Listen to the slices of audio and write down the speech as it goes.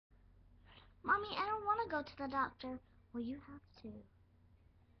Mommy, I don't want to go to the doctor. Well, you have to.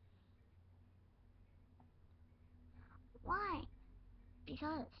 Why?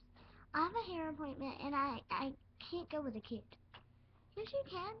 Because I have a hair appointment and I can't go with a kid. Yes, you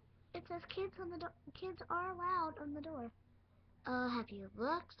can. It says kids on the door. Kids are allowed on the door. Have you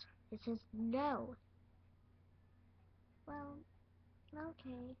looked? It says no. Well,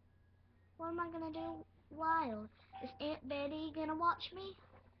 okay. What am I gonna do wild? Is Aunt Betty gonna watch me?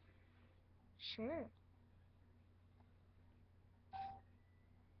 Sure.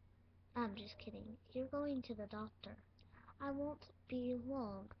 I'm just kidding. You're going to the doctor. I won't be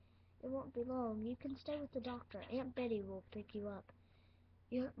long. It won't be long. You can stay with the doctor. Aunt Betty will pick you up.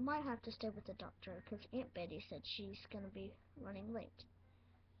 You might have to stay with the doctor because Aunt Betty said she's gonna be running late.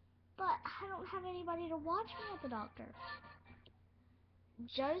 But I don't have anybody to watch me at the doctor.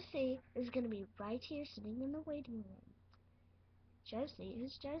 Josie is gonna be right here sitting in the waiting room. Josie?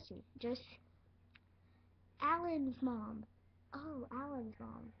 Who's Josie? Josie. Alan's mom. Oh, Alan's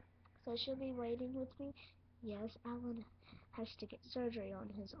mom. So she'll be waiting with me? Yes, Alan has to get surgery on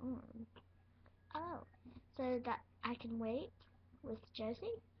his arm. Oh, so that I can wait with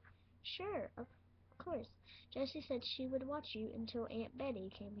Josie? Sure, of course. Josie said she would watch you until Aunt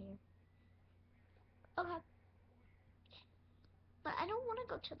Betty came here. Okay. But I don't want to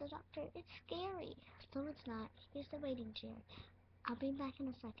go to the doctor. It's scary. No, it's not. Here's the waiting chair. I'll be back in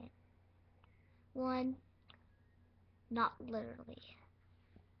a second. One. Not literally.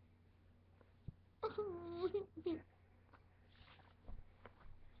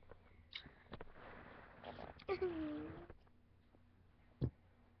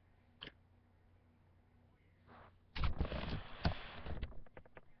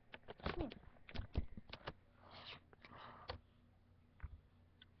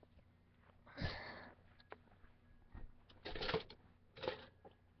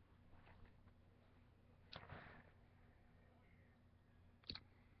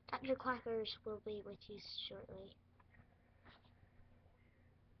 Dr. Quackers will be with you shortly.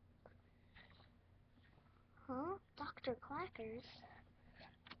 Huh? Dr. Quackers?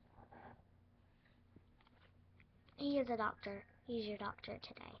 He is a doctor. He's your doctor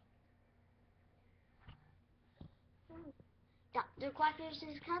today. Dr. Quackers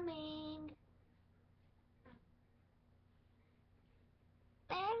is coming.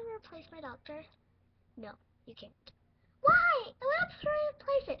 May I replace my doctor? No, you can't. Why? What else can I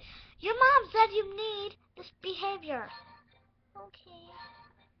replace it? Your mom said you need this behavior. Okay.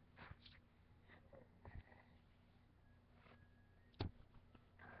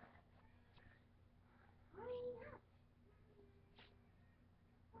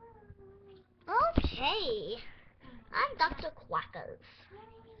 Okay. I'm Dr. Quackers.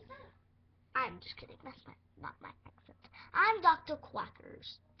 I'm just kidding. That's not my accent. I'm Dr.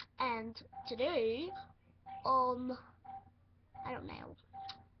 Quackers. And today, I don't know.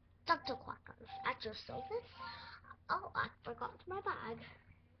 Dr. Quackers at your service. Oh, I forgot my bag.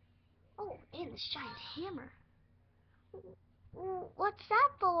 Oh, and this giant hammer. What's that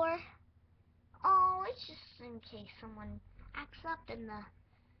for? Oh, it's just in case someone acts up in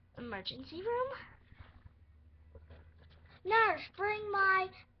the emergency room. Nurse, bring my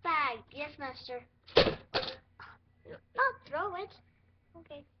bag. Yes, master. Not throw it.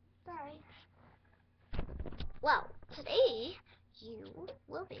 Okay, sorry. Well, today you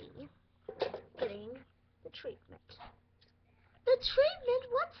will be getting the treatment. The treatment?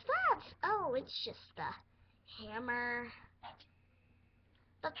 What's that? Oh, it's just the hammer.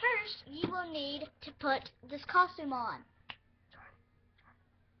 But first, you will need to put this costume on.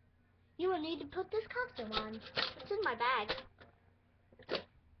 You will need to put this costume on. It's in my bag.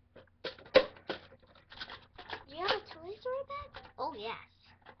 Do you have a Toy Story bag? Oh, yes.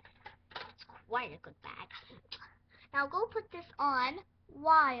 It's quite a good bag. Now go put this on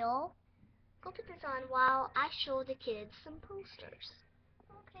while I show the kids some posters.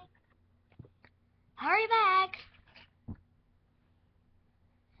 Okay. Hurry back.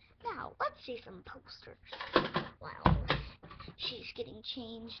 Now, let's see some posters. Wow. She's getting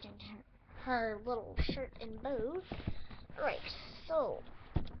changed into her little shirt and bows. Right, so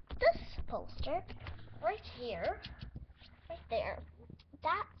this poster right here, right there,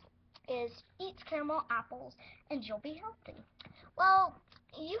 that is eat caramel apples and you'll be healthy. Well,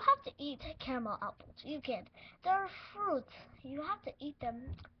 you have to eat caramel apples. You can't. They're fruits. You have to eat them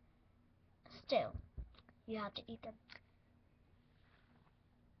still. You have to eat them.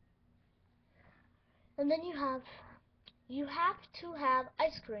 And then you have to have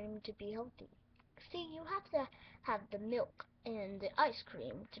ice cream to be healthy. See, you have to have the milk and the ice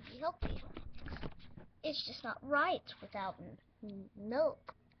cream to be healthy. It's just not right without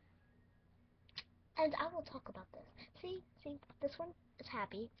milk. And I will talk about this. See, this one is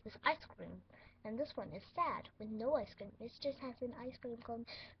happy with ice cream. And this one is sad with no ice cream. It just has an ice cream cone.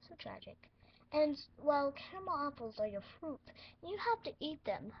 So tragic. And, well, caramel apples are your fruit. You have to eat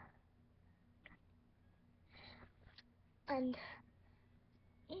them. And,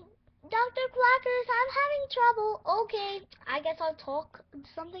 Dr. Quackers, I'm having trouble. Okay, I guess I'll talk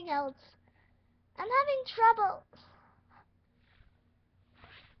something else. I'm having trouble.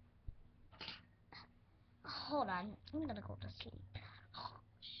 Hold on, I'm gonna go to sleep.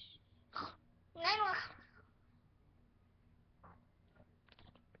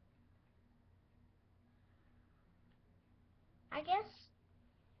 I guess,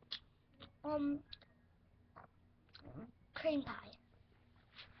 cream pie.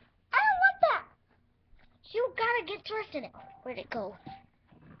 I don't want that. You gotta get dressed in it. Where'd it go?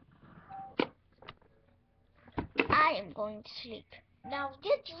 I am going to sleep. Now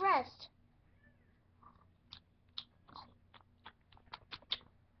get dressed.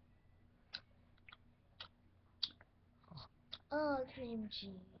 Oh, cream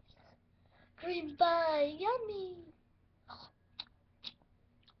cheese. Cream pie, yummy.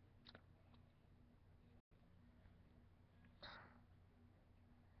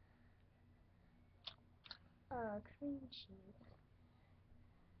 Cream cheese.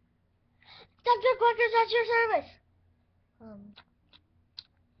 Dr. Quackers at your service.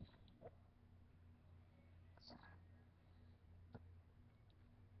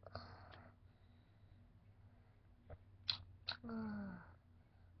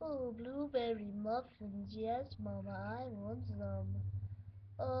 Oh, blueberry muffins. Yes, Mama, I want some.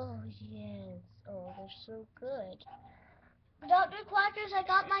 Oh, yes. Oh, they're so good. Dr. Quackers, I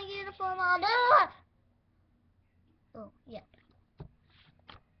got my uniform on. Ah! Oh, yeah.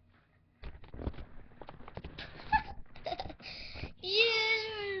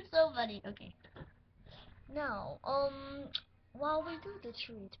 You're so funny. Okay. Now, while we do the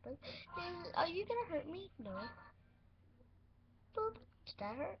treat, but are you gonna hurt me? No. Boop. Did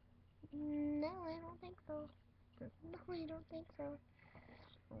that hurt? No, I don't think so. No, I don't think so.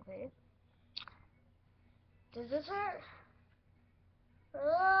 Okay. Does this hurt?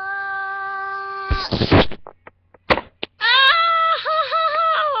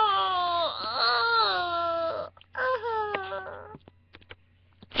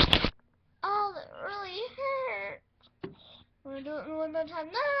 Oh, that really hurt. We're doing it one more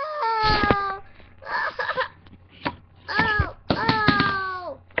time. No! Oh,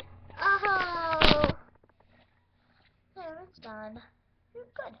 oh, oh. There, it's done.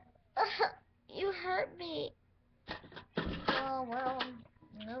 You're good. You hurt me. Oh, well,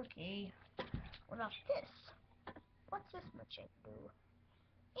 okay. What about this? What's this machine do?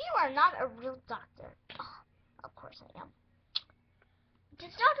 You are not a real doctor. Oh, of course I am.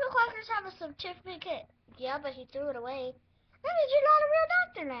 Does Dr. Quackers have a certificate? Yeah, but he threw it away. That means you're not a real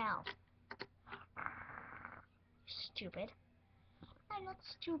doctor now. Stupid. I'm not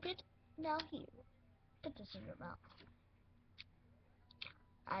stupid. Now here. Put this in your mouth.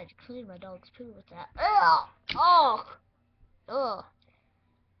 I had to clean my dog's poo with that. Ugh! Oh! Ugh.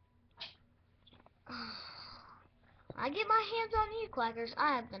 I get my hands on you, Quackers,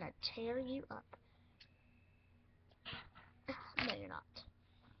 I am gonna tear you up. No, you're not.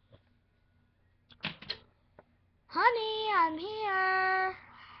 Honey, I'm here.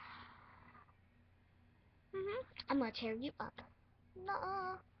 I'm gonna tear you up.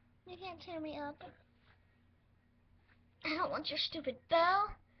 Nuh-uh. You can't tear me up. I don't want your stupid bell.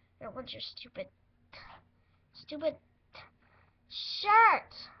 I don't want your stupid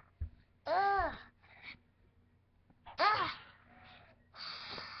shirt. Ugh. Ugh.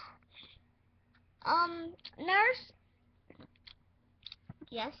 Nurse?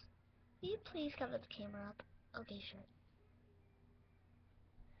 Yes? Will you please cover the camera up? Okay, sure.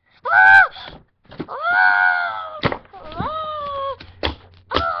 Ah! Oh! Oh!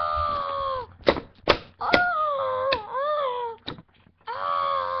 Oh! Oh!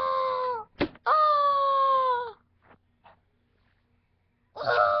 Oh! Oh!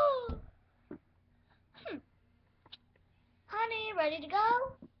 Oh! Honey, ready to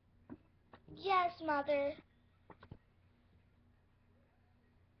go? Yes, Mother.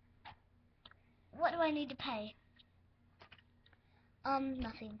 What do I need to pay?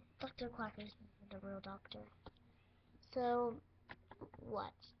 Nothing. Dr. Quackers isn't a real doctor. So,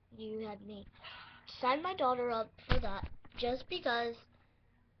 what? You had me sign my daughter up for that just because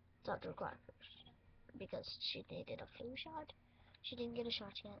Dr. Quackers. Because she needed a flu shot. She didn't get a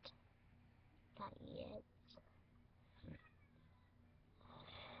shot yet. Not yet.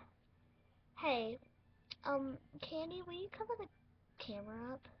 Hey, Candy, will you cover the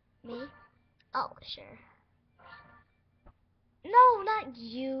camera up? Me? Oh, sure. No, not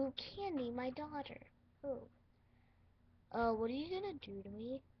you, Candy, my daughter. Oh. What are you gonna do to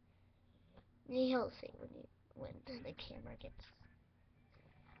me? He'll see when the camera gets.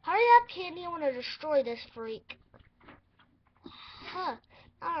 Hurry up, Candy! I want to destroy this freak. Huh?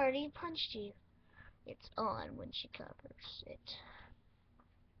 I already punched you. It's on when she covers it.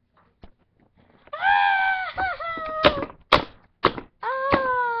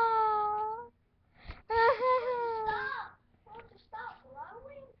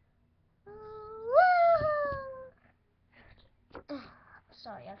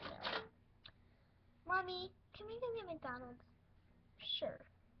 Sorry, I fell. Mommy, can we go get McDonald's? Sure.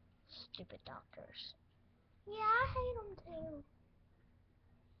 Stupid doctors. Yeah, I hate them too.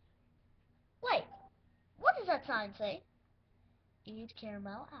 Wait, what does that sign say? Eat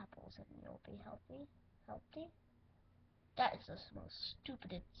caramel apples and you'll be healthy. Healthy? That is the most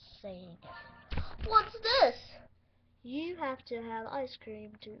stupidest saying ever. What's this? You have to have ice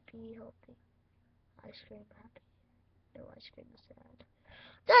cream to be healthy. Ice cream happy. No ice cream sad.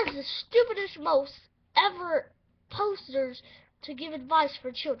 That's the stupidest most ever posters to give advice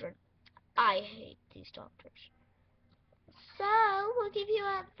for children. I hate these doctors. So, we'll give you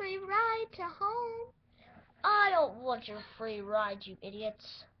a free ride to home. I don't want your free ride, you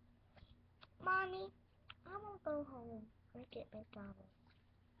idiots. Mommy, I want to go home and get McDonald's.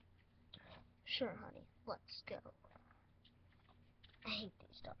 Sure, honey. Let's go. I hate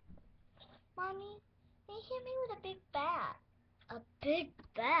these doctors. Mommy, they hit me with a big bat. A big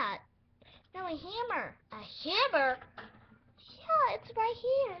bat? No, a hammer. A hammer? Yeah, it's right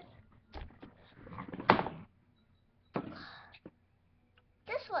here.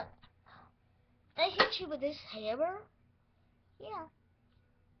 This one. They hit you with this hammer? Yeah.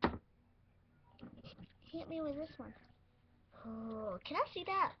 Hit me with this one. Oh, can I see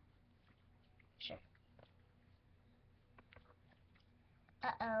that? Sure.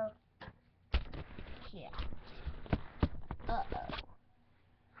 Uh-oh. Yeah. Uh-oh.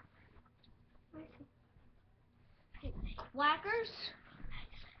 Whackers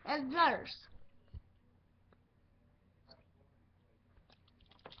and nutters.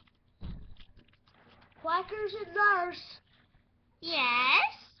 Whackers and nutters.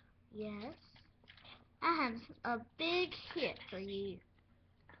 Yes? Yes. I have a big hit for you.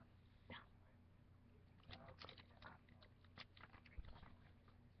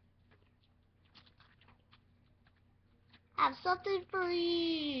 Have something for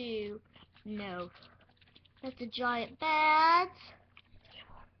you. No. That's a giant bad.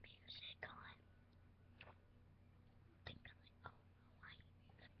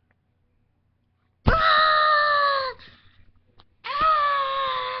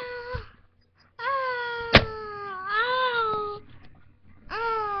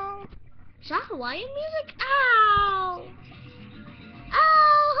 Is that Hawaiian music? Ow!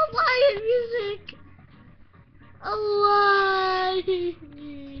 Ow! Hawaiian music! Hawaii!